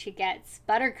Prim, when she gets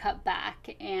Buttercup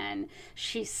back and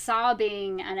she's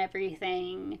sobbing and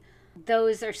everything,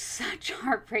 those are such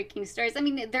heartbreaking stories. I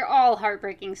mean, they're all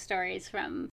heartbreaking stories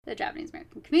from the Japanese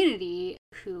American community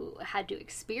who had to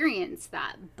experience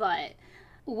that, but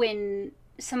when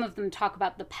some of them talk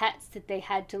about the pets that they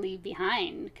had to leave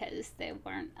behind because they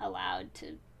weren't allowed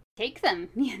to take them,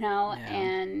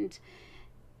 and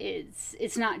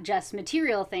it's not just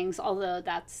material things, although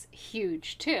that's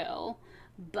huge too,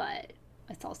 but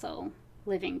it's also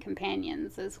living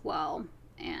companions as well.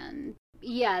 And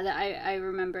yeah, I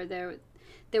remember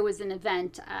there was an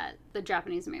event at the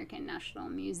Japanese American National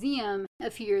Museum a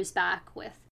few years back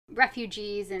with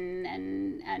refugees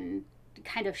and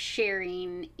kind of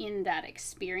sharing in that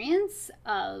experience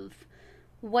of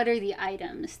what are the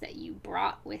items that you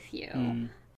brought with you.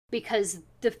 Because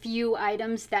the few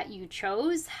items that you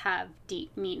chose have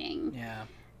deep meaning. Yeah.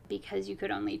 Because you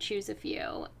could only choose a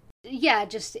few. Yeah,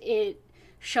 just it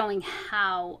showing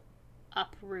how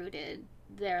uprooted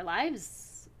their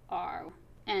lives are.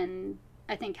 And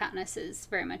I think Katniss is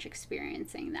very much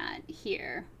experiencing that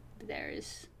here.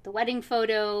 There's the wedding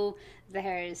photo,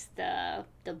 there's the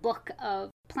book of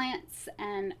plants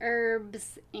and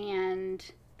herbs, and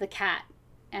the cat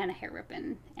and a hair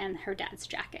ribbon and her dad's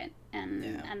jacket.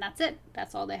 And that's it.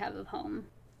 That's all they have of home.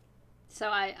 So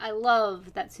I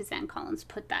love that Suzanne Collins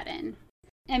put that in.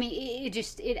 I mean,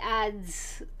 it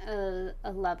adds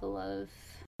a level of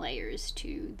layers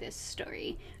to this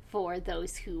story for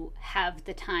those who have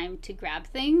the time to grab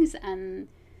things and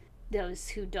those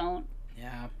who don't.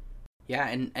 Yeah,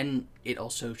 and it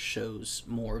also shows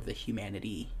more of the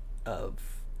humanity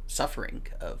of suffering,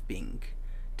 of being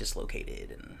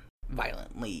dislocated and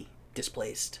violently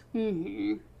displaced.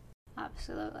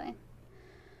 Absolutely.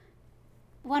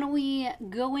 Why don't we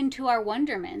go into our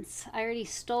wonderments? I already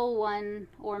stole one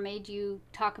or made you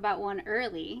talk about one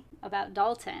early about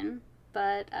Dalton,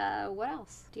 but what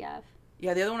else do you have?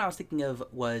 Yeah, the other one I was thinking of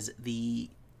was the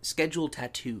scheduled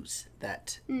tattoos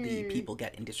that the people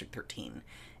get in District 13.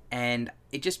 And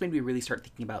it just made me really start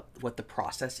thinking about what the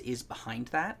process is behind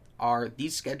that. Are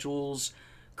these schedules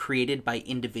created by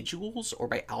individuals or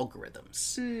by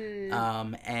algorithms?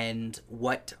 And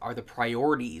what are the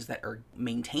priorities that are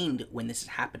maintained when this is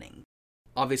happening?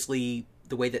 Obviously,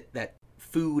 the way that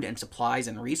food and supplies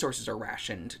and resources are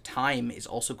rationed, time is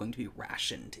also going to be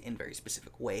rationed in very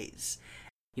specific ways.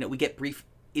 We get brief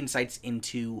insights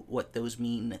into what those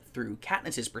mean through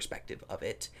Katniss's perspective of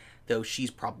it, though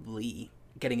she's probably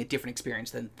getting a different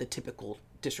experience than the typical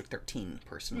District 13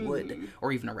 person would,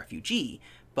 or even a refugee,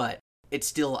 but it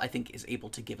still, I think, is able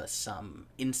to give us some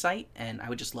insight, and I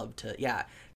would just love to,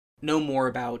 know more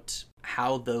about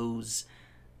how those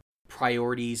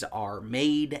priorities are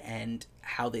made and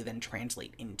how they then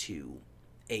translate into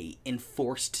a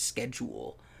enforced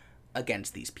schedule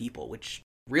against these people, which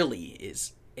really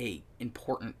is a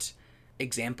important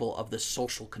example of the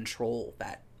social control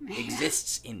that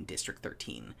exists in District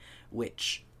 13,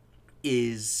 which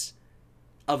is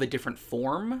of a different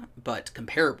form, but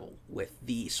comparable with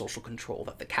the social control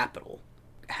that the Capitol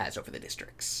has over the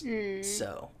districts.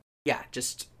 So, yeah,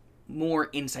 just more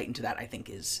insight into that, I think,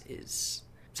 is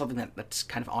something that's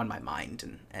kind of on my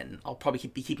mind, and I'll probably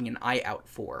be keeping an eye out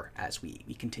for as we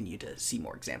continue to see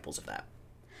more examples of that.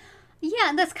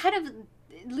 Yeah, that's kind of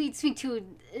leads me to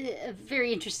a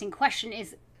very interesting question,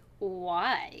 is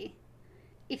why?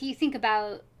 If you think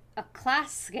about a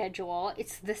class schedule,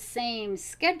 it's the same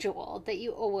schedule that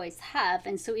you always have,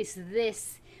 and so is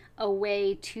this a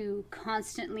way to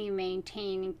constantly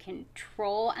maintain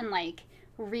control and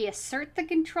reassert the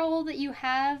control that you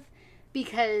have?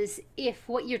 Because if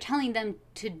what you're telling them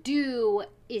to do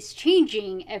is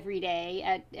changing every day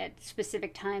at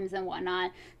specific times and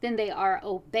whatnot, then they are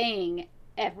obeying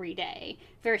every day,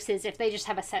 versus if they just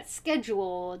have a set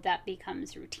schedule, that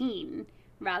becomes routine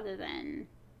rather than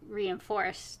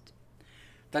reinforced.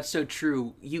 That's so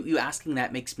true. You asking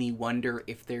that makes me wonder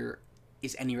if there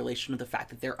is any relation to the fact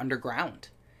that they're underground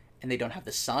and they don't have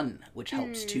the sun, which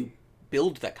helps to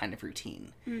build that kind of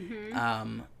routine.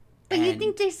 But you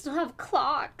think they still have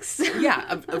clocks?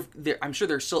 Yeah, I'm sure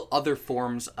there's still other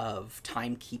forms of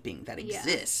timekeeping that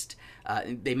exist.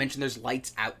 They mentioned there's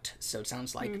lights out, so it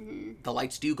sounds like the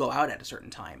lights do go out at a certain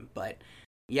time. But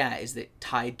yeah, is it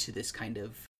tied to this kind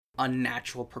of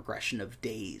unnatural progression of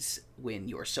days when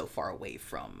you're so far away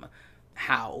from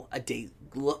how a day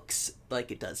looks like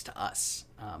it does to us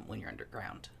when you're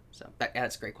underground? So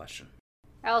that's a great question.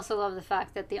 I also love the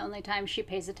fact that the only time she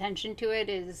pays attention to it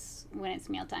is when it's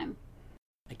mealtime.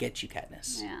 I get you,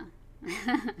 Katniss.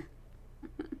 Yeah.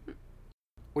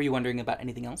 Were you wondering about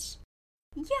anything else?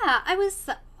 Yeah, I was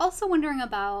also wondering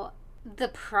about the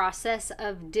process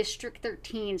of District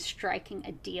 13 striking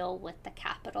a deal with the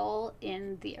Capitol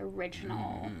in the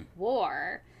original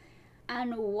war,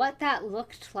 and what that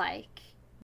looked like.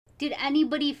 Did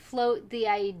anybody float the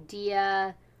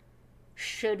idea,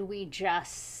 should we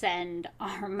just send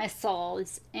our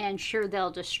missiles and sure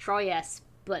they'll destroy us,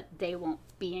 but they won't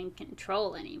be in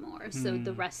control anymore, so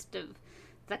the rest of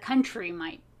the country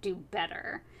might do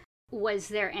better? Was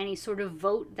there any sort of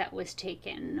vote that was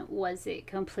taken? Was it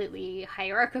completely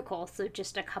hierarchical? So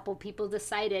just a couple people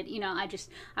decided,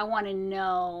 I want to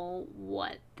know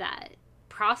what that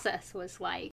process was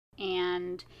like.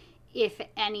 And if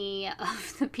any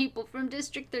of the people from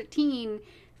District 13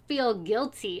 feel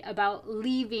guilty about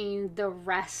leaving the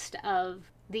rest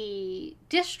of the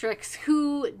districts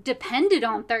who depended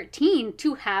on 13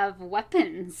 to have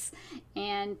weapons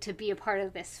and to be a part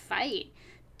of this fight,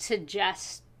 to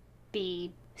just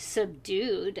be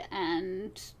subdued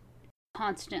and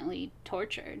constantly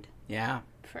tortured. Yeah.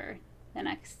 For the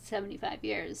next 75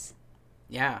 years.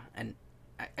 Yeah, and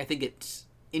I think it's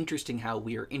interesting how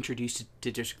we are introduced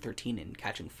to District 13 in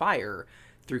Catching Fire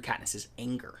through Katniss's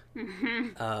anger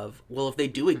of, well, if they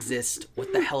do exist,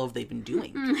 what the hell have they been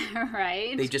doing?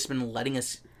 Right. They've just been letting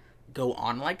us go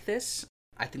on like this.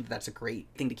 I think that's a great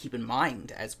thing to keep in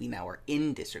mind as we now are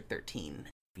in District 13.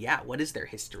 Yeah, what is their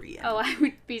history? Oh, I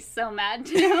would be so mad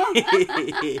too.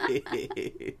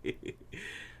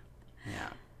 Yeah.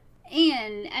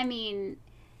 And, I mean,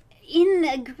 in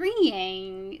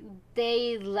agreeing,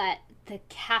 they let the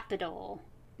Capitol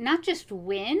not just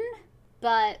win,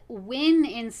 but win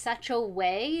in such a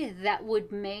way that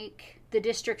would make the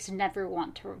districts never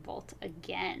want to revolt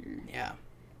again. Yeah.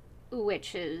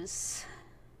 Which is...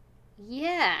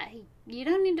 Yeah, you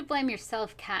don't need to blame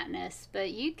yourself, Katniss, but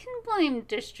you can blame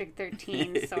District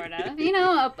 13, sort of.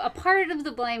 A part of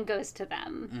the blame goes to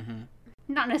them. Mm-hmm.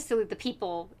 Not necessarily the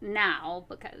people now,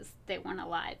 because they weren't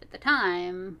alive at the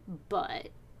time, but...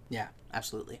 Yeah,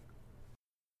 absolutely.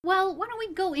 Well, why don't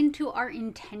we go into our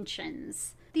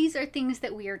intentions? These are things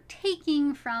that we are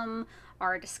taking from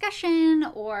our discussion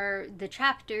or the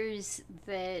chapters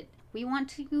that we want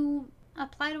to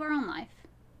apply to our own life.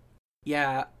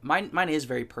 Yeah, mine is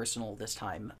very personal this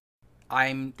time.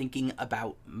 I'm thinking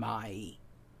about my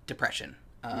depression.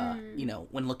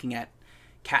 When looking at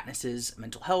Katniss's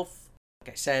mental health,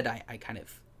 like I said, I kind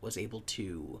of was able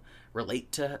to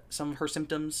relate to some of her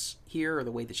symptoms here, or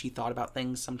the way that she thought about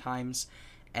things sometimes.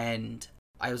 And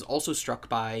I was also struck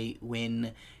by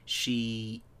when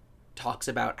she talks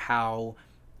about how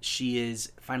she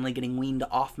is finally getting weaned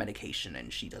off medication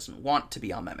and she doesn't want to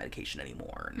be on that medication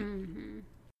anymore. And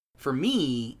for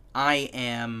me,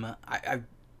 I've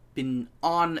been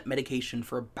on medication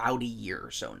for about a year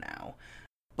or so now,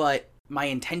 but my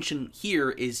intention here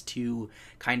is to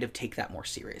kind of take that more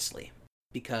seriously,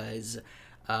 because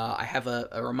I have a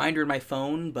reminder in my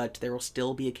phone, but there will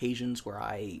still be occasions where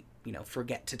I,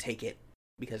 forget to take it,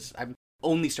 because I've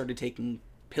only started taking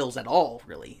pills at all,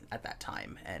 really, at that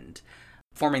time, and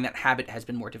forming that habit has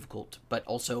been more difficult, but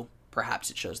also perhaps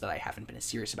it shows that I haven't been as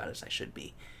serious about it as I should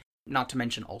be. Not to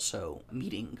mention also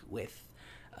meeting with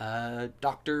a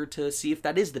doctor to see if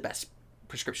that is the best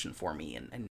prescription for me.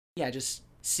 And just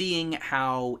seeing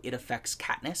how it affects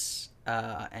Katniss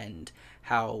and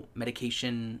how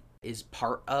medication is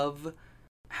part of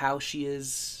how she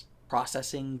is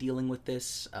processing, dealing with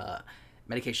this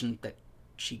medication that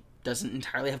she doesn't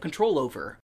entirely have control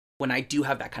over. When I do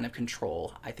have that kind of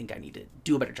control, I think I need to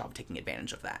do a better job of taking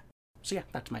advantage of that. So yeah,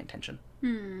 that's my intention.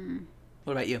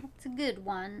 What about you? That's a good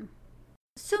one.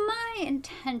 So my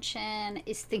intention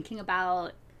is thinking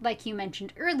about, like you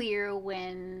mentioned earlier,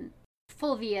 when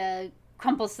Fulvia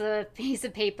crumples the piece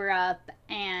of paper up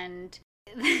and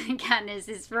Katniss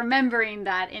is remembering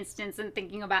that instance and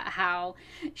thinking about how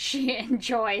she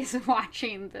enjoys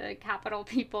watching the Capitol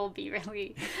people be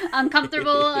really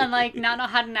uncomfortable and not know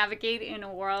how to navigate in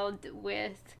a world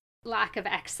with lack of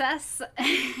excess.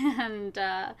 And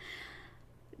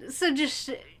So just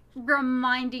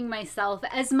reminding myself,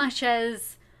 as much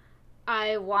as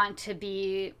I want to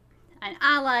be an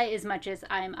ally, as much as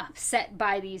I'm upset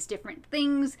by these different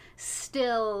things,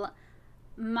 still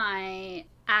my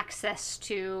access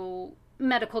to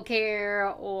medical care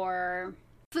or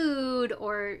food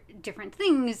or different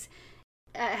things,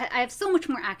 I have so much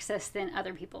more access than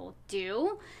other people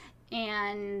do.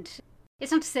 And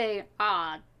it's not to say,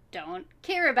 don't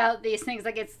care about these things.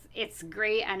 Like, it's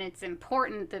great and it's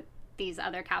important that these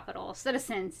other capital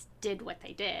citizens did what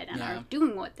they did and are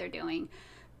doing what they're doing.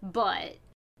 But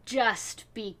just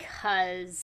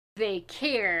because they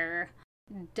care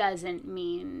doesn't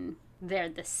mean they're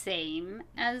the same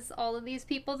as all of these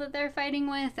people that they're fighting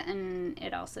with. And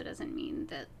it also doesn't mean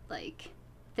that, like,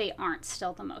 they aren't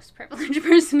still the most privileged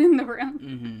person in the room.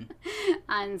 Mm-hmm.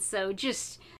 And so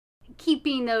just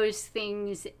keeping those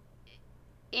things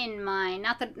in mind,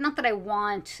 not that I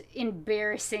want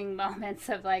embarrassing moments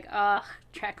of like,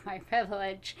 track my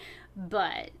privilege,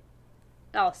 but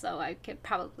also I could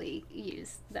probably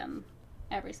use them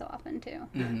every so often too.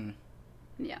 Mm-hmm.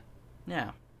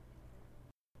 Yeah.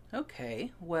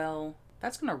 Okay, well,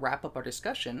 that's gonna wrap up our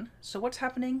discussion. So what's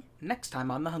happening next time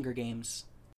on The Hunger Games?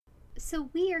 So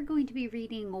we are going to be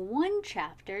reading one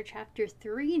chapter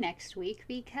 3 next week,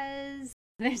 because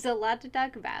there's a lot to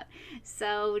talk about.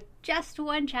 So, just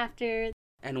one chapter.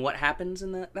 And what happens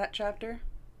in that chapter?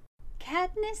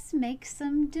 Katniss makes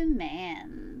some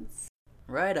demands.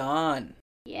 Right on.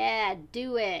 Yeah,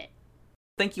 do it.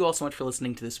 Thank you all so much for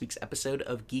listening to this week's episode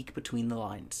of Geek Between the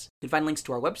Lines. You can find links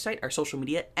to our website, our social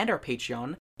media, and our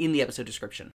Patreon in the episode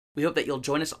description. We hope that you'll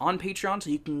join us on Patreon so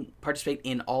you can participate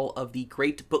in all of the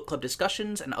great book club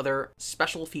discussions and other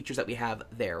special features that we have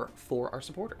there for our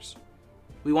supporters.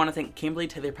 We want to thank Kimberly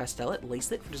Taylor Pastel at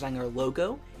Lacelit for designing our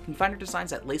logo. You can find her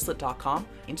designs at lacelit.com,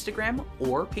 Instagram,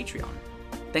 or Patreon.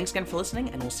 Thanks again for listening,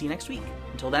 and we'll see you next week.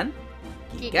 Until then,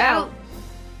 geek out!